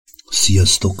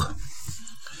Sziasztok!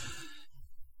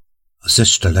 Az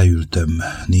este leültem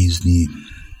nézni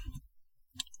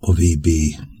a VB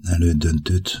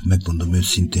elődöntőt. Megmondom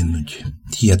őszintén, hogy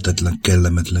hihetetlen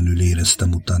kellemetlenül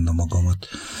éreztem utána magamat.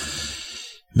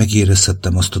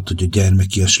 Megérezhettem azt, hogy a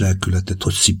gyermekies lelkületet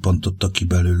hogy szippantotta ki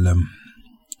belőlem,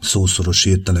 szószoros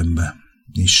értelemben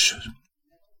is.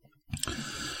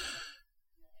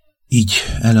 Így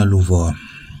elaludva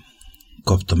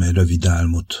kaptam egy rövid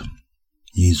álmot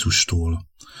Jézustól,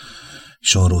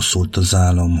 és arról szólt az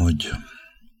álom, hogy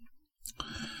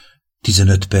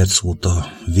 15 perc volt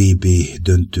a VB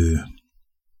döntő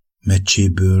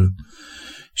meccséből,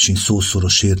 és én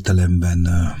szószoros értelemben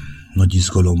nagy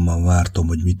izgalommal vártam,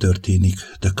 hogy mi történik,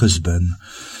 de közben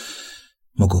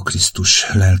maga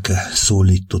Krisztus lelke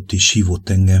szólított és hívott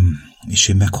engem, és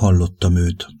én meghallottam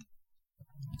őt.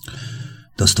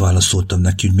 De azt válaszoltam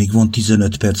neki, hogy még van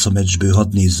 15 perc a meccsből,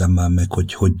 hadd nézzem már meg,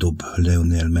 hogy dob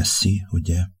Lionel Messi,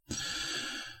 ugye?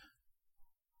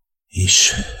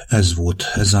 És ez volt,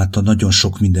 ezáltal nagyon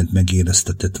sok mindent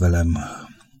megéreztetett velem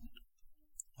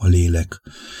a lélek,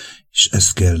 és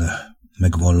ezt kell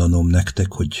megvallanom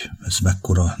nektek, hogy ez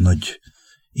mekkora nagy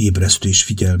ébresztő és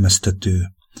figyelmeztető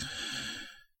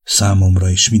számomra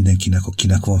és mindenkinek,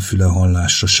 akinek van füle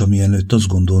hallásra, s ami előtt azt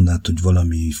gondolnád, hogy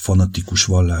valami fanatikus,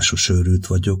 vallásos őrült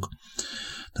vagyok.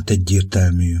 Tehát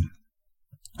egyértelmű,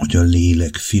 hogy a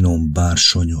lélek finom,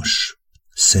 bársonyos,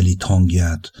 szelíd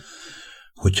hangját,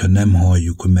 hogyha nem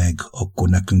halljuk meg, akkor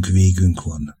nekünk végünk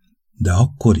van. De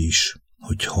akkor is,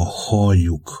 hogyha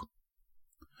halljuk,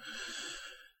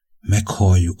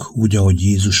 meghalljuk, úgy, ahogy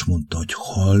Jézus mondta, hogy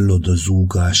hallod a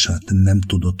zúgását, nem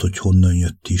tudod, hogy honnan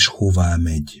jött és hová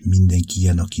megy. Mindenki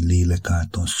ilyen, aki lélek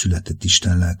által született,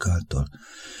 Isten lelk által.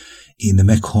 Én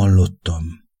meghallottam,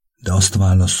 de azt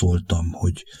válaszoltam,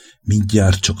 hogy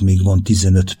mindjárt csak még van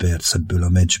 15 perc ebből a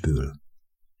meccsből.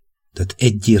 Tehát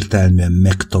egyértelműen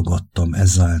megtagadtam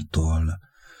ezáltal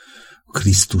a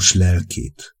Krisztus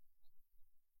lelkét.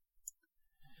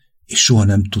 És soha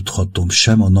nem tudhatom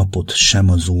sem a napot, sem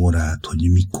az órát,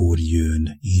 hogy mikor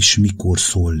jön, és mikor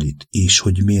szólít, és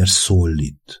hogy miért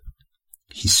szólít.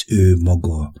 Hisz ő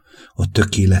maga, a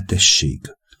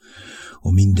tökéletesség,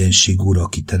 a mindenség Ura,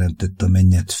 aki teremtette a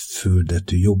mennyet,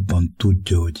 földet, ő jobban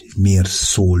tudja, hogy miért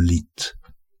szólít,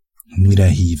 mire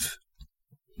hív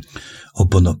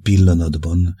abban a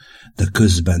pillanatban, de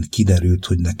közben kiderült,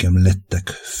 hogy nekem lettek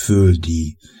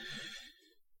földi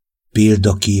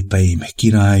példaképeim,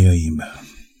 királyaim,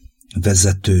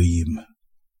 vezetőim,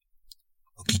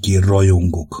 akik én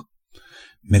rajongok.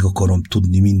 Meg akarom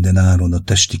tudni minden áron a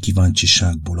testi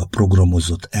kíváncsiságból, a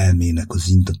programozott elmének az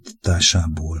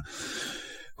indításából,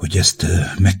 hogy ezt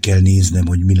meg kell néznem,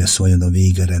 hogy mi lesz olyan a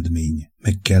végeredmény.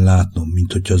 Meg kell látnom,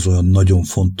 mint hogy az olyan nagyon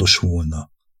fontos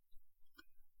volna.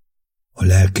 A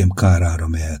lelkem kárára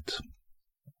mehet.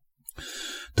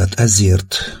 Tehát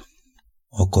ezért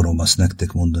akarom azt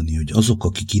nektek mondani, hogy azok,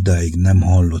 akik idáig nem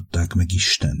hallották meg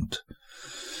Istent,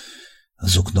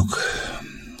 azoknak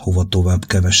hova tovább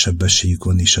kevesebb esélyük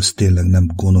van, és ezt tényleg nem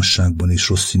gonoszságban és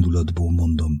rossz indulatból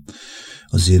mondom.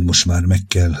 Azért most már meg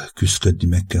kell küszködni,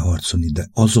 meg kell harcolni, de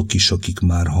azok is, akik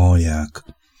már hallják,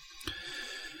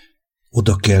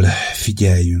 oda kell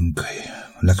figyeljünk,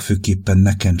 legfőképpen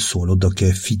nekem szól, oda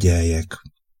kell figyeljek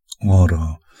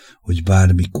arra, hogy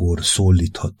bármikor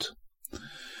szólíthat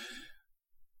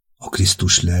a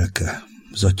Krisztus lelke,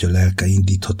 az Atya lelke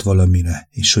indíthat valamire,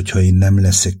 és hogyha én nem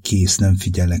leszek kész, nem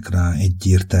figyelek rá,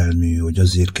 egyértelmű, hogy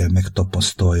azért kell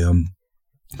megtapasztaljam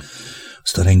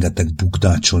azt a rengeteg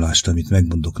bukdácsolást, amit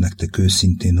megmondok nektek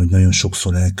őszintén, hogy nagyon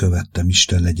sokszor elkövettem,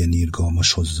 Isten legyen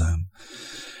irgalmas hozzám.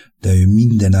 De ő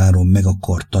minden áron meg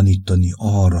akar tanítani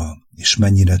arra, és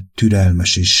mennyire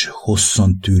türelmes és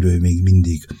hosszantűrő még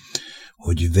mindig,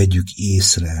 hogy vegyük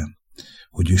észre,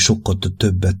 hogy ő sokkal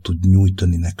többet tud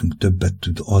nyújtani nekünk, többet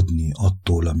tud adni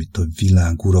attól, amit a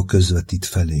világ Ura közvetít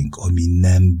felénk, ami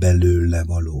nem belőle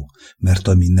való. Mert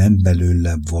ami nem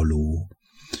belőle való,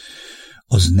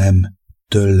 az nem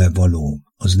tőle való,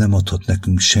 az nem adhat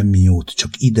nekünk semmi jót,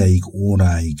 csak ideig,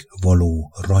 óráig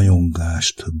való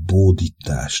rajongást,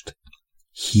 bódítást,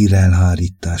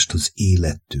 hírelhárítást az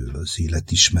élettől, az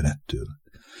életismerettől.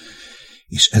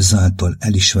 És ezáltal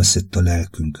el is veszett a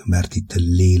lelkünk, mert itt a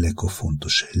lélek a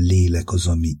fontos, lélek az,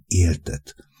 ami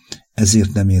éltet.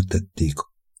 Ezért nem értették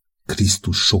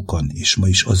Krisztus sokan, és ma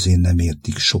is azért nem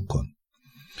értik sokan.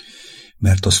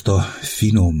 Mert azt a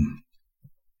finom,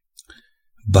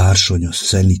 bársonyos,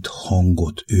 szelíd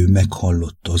hangot ő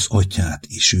meghallotta az Atyát,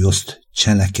 és ő azt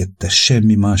cselekedte,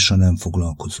 semmi mással nem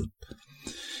foglalkozott.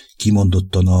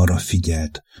 Kimondottan arra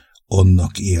figyelt,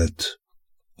 annak élt,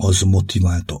 az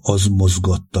motiválta, az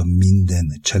mozgatta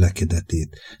minden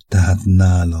cselekedetét, tehát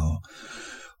nála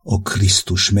a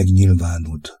Krisztus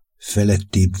megnyilvánult,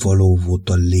 felettébb való volt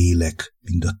a lélek,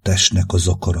 mint a testnek az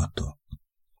akarata.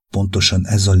 Pontosan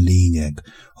ez a lényeg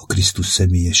a Krisztus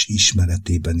személyes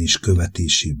ismeretében és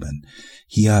követésében.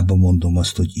 Hiába mondom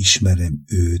azt, hogy ismerem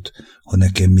őt, ha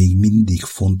nekem még mindig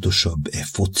fontosabb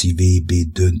foci VB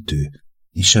döntő.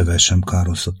 És evel sem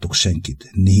károztattok senkit.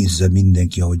 Nézze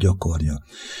mindenki, ahogy akarja.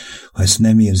 Ha ezt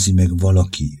nem érzi meg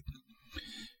valaki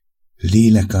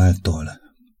lélek által,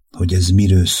 hogy ez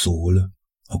miről szól,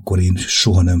 akkor én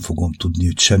soha nem fogom tudni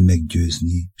őt sem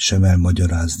meggyőzni, sem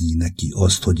elmagyarázni neki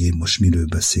azt, hogy én most miről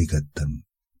beszélgettem.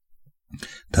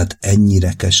 Tehát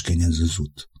ennyire keskeny ez az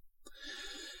út.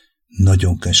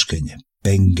 Nagyon keskeny,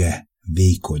 penge,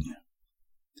 vékony.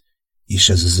 És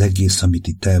ez az egész, amit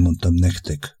itt elmondtam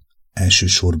nektek,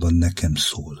 elsősorban nekem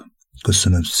szól.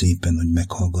 Köszönöm szépen, hogy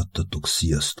meghallgattatok,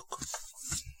 sziasztok!